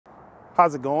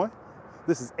How's it going?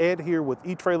 This is Ed here with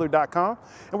etrailer.com,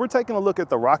 and we're taking a look at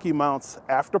the RockyMounts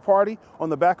AfterParty on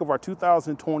the back of our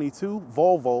 2022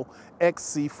 Volvo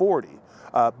XC40.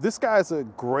 This guy's a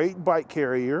great bike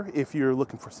carrier if you're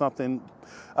looking for something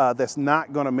that's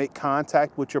not going to make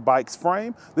contact with your bike's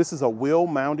frame. This is a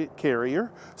wheel-mounted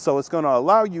carrier, so it's going to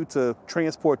allow you to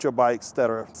transport your bikes that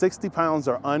are 60 pounds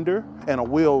or under and a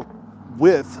wheel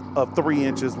width of 3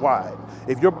 inches wide.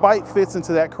 If your bike fits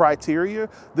into that criteria,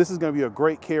 this is going to be a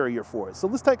great carrier for it. So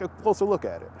let's take a closer look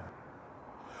at it.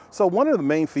 So one of the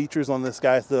main features on this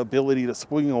guy is the ability to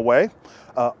swing away.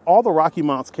 All the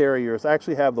RockyMounts carriers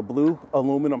actually have the blue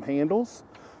aluminum handles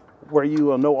where you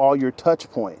will know all your touch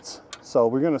points. So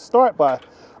we're going to start by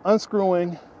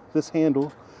unscrewing this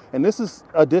handle, and this is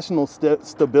additional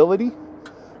stability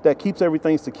that keeps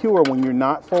everything secure when you're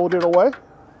not folded away.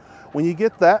 When you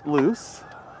get that loose,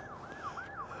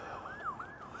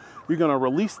 you're going to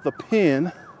release the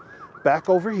pin back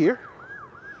over here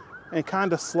and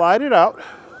kind of slide it out.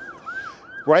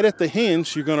 Right at the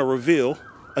hinge, you're going to reveal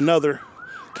another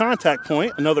contact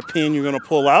point, another pin you're going to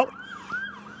pull out.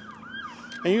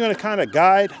 And you're going to kind of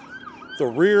guide the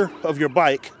rear of your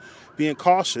bike, being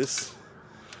cautious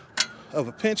of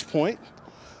a pinch point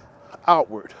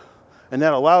outward. And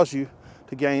that allows you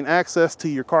to gain access to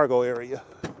your cargo area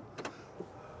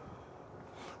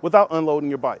without unloading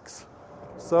your bikes.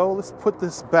 So let's put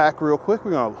this back real quick. We're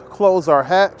going to close our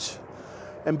hatch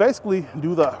and basically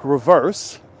do the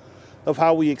reverse of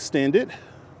how we extend it.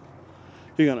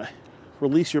 You're going to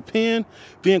release your pin,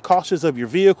 being cautious of your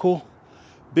vehicle,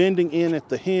 bending in at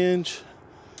the hinge,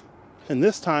 and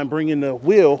this time bringing the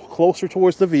wheel closer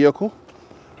towards the vehicle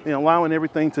and allowing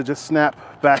everything to just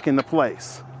snap back into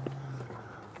place.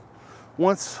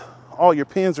 Once all your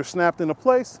pins are snapped into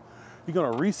place, you're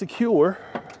going to re-secure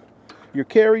your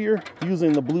carrier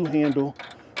using the blue handle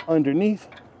underneath.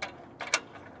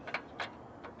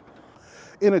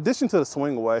 In addition to the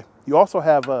swing away, you also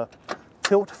have a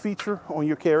tilt feature on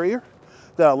your carrier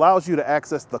that allows you to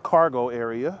access the cargo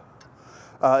area.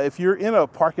 If you're in a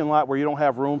parking lot where you don't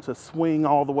have room to swing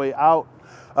all the way out,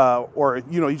 or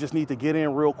you just need to get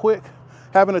in real quick,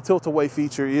 having a tilt away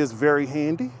feature is very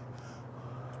handy.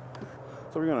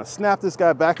 So we're going to snap this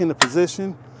guy back into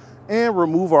position and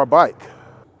remove our bike.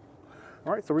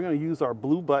 All right, so we're going to use our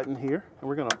blue button here, and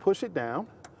we're going to push it down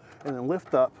and then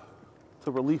lift up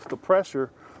to relieve the pressure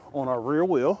on our rear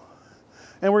wheel.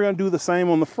 And we're going to do the same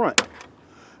on the front. I'm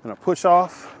going to push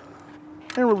off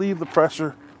and relieve the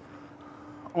pressure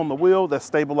on the wheel that's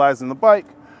stabilizing the bike,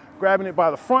 grabbing it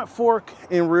by the front fork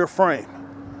and rear frame.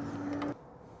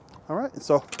 All right,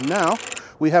 so now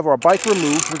we have our bike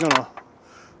removed. We're going to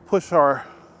push our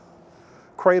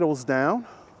cradles down.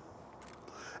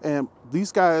 And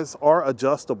these guys are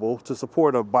adjustable to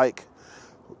support a bike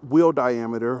wheel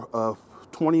diameter of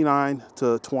 29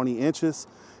 to 20 inches.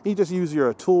 You just use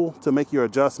your tool to make your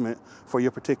adjustment for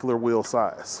your particular wheel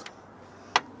size.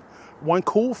 One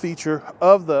cool feature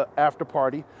of the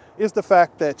AfterParty is the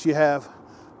fact that you have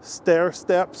stair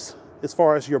steps as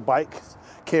far as your bike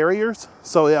carriers.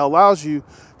 So it allows you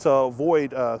to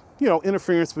avoid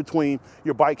interference between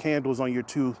your bike handles on your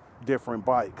two different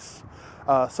bikes.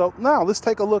 So now let's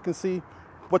take a look and see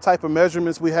what type of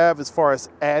measurements we have as far as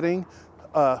adding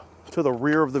to the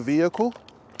rear of the vehicle.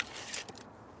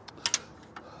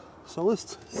 So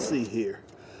let's see here.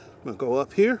 I'm gonna go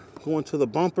up here, go into the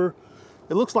bumper.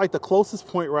 It looks like the closest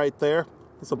point right there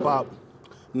is about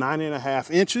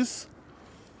 9.5 inches.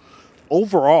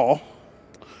 Overall,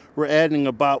 we're adding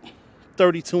about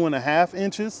 32.5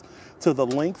 inches to the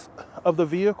length of the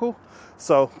vehicle.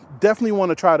 So definitely want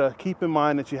to try to keep in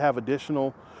mind that you have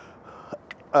additional,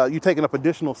 you're taking up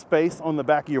additional space on the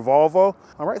back of your Volvo.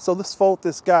 All right, so let's fold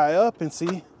this guy up and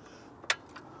see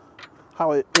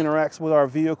how it interacts with our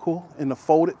vehicle in the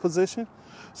folded position.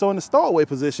 So in the stowaway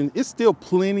position, it's still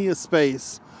plenty of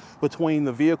space between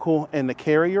the vehicle and the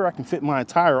carrier. I can fit my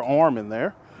entire arm in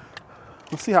there.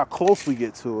 Let's see how close we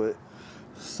get to it.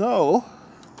 So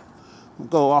we'll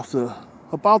go off to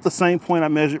about the same point I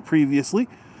measured previously.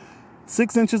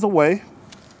 6 inches away,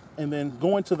 and then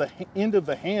going to the end of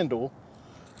the handle,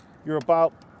 you're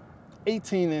about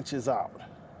 18 inches out.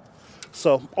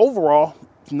 So overall,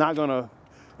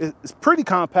 it's pretty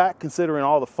compact considering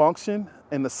all the function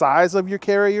and the size of your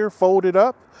carrier folded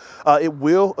up. It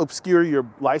will obscure your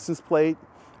license plate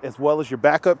as well as your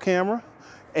backup camera,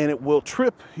 and it will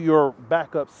trip your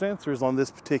backup sensors on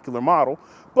this particular model,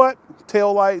 but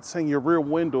tail lights and your rear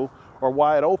window are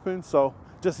wide open, so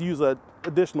just use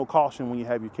additional caution when you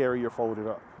have your carrier folded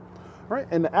up. All right,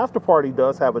 and the AfterParty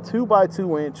does have a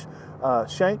 2x2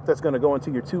 inch shank that's going to go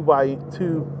into your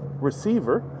 2x2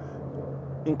 receiver.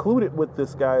 included with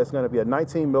this guy is going to be a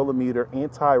 19mm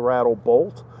anti-rattle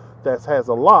bolt that has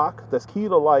a lock that's key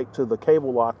to light to the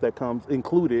cable lock that comes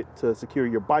included to secure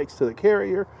your bikes to the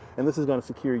carrier, and this is going to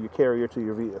secure your carrier to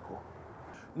your vehicle.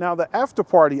 Now the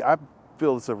AfterParty, I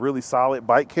feel it's a really solid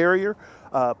bike carrier,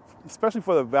 especially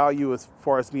for the value as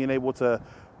far as being able to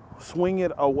swing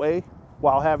it away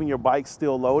while having your bike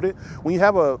still loaded. When you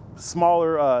have a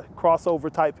smaller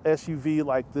crossover type SUV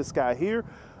like this guy here,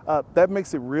 that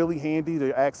makes it really handy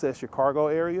to access your cargo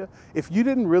area. If you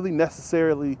didn't really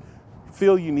necessarily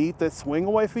feel you need this swing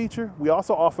away feature, we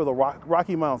also offer the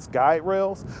RockyMounts guide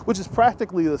rails, which is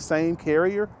practically the same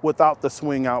carrier without the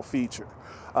swing out feature.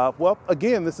 Well,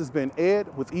 again, this has been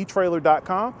Ed with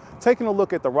etrailer.com, taking a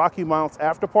look at the RockyMounts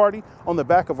AfterParty on the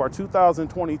back of our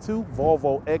 2022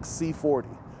 Volvo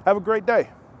XC40. Have a great day.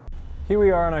 Here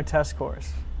we are on our test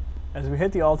course. As we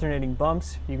hit the alternating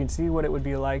bumps, you can see what it would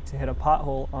be like to hit a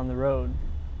pothole on the road.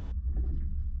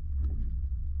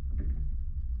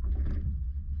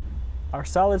 Our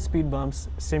solid speed bumps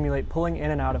simulate pulling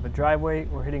in and out of a driveway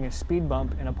or hitting a speed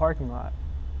bump in a parking lot.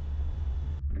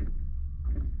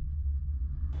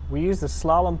 We use the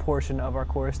slalom portion of our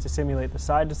course to simulate the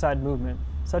side-to-side movement,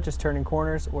 such as turning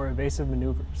corners or evasive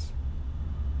maneuvers.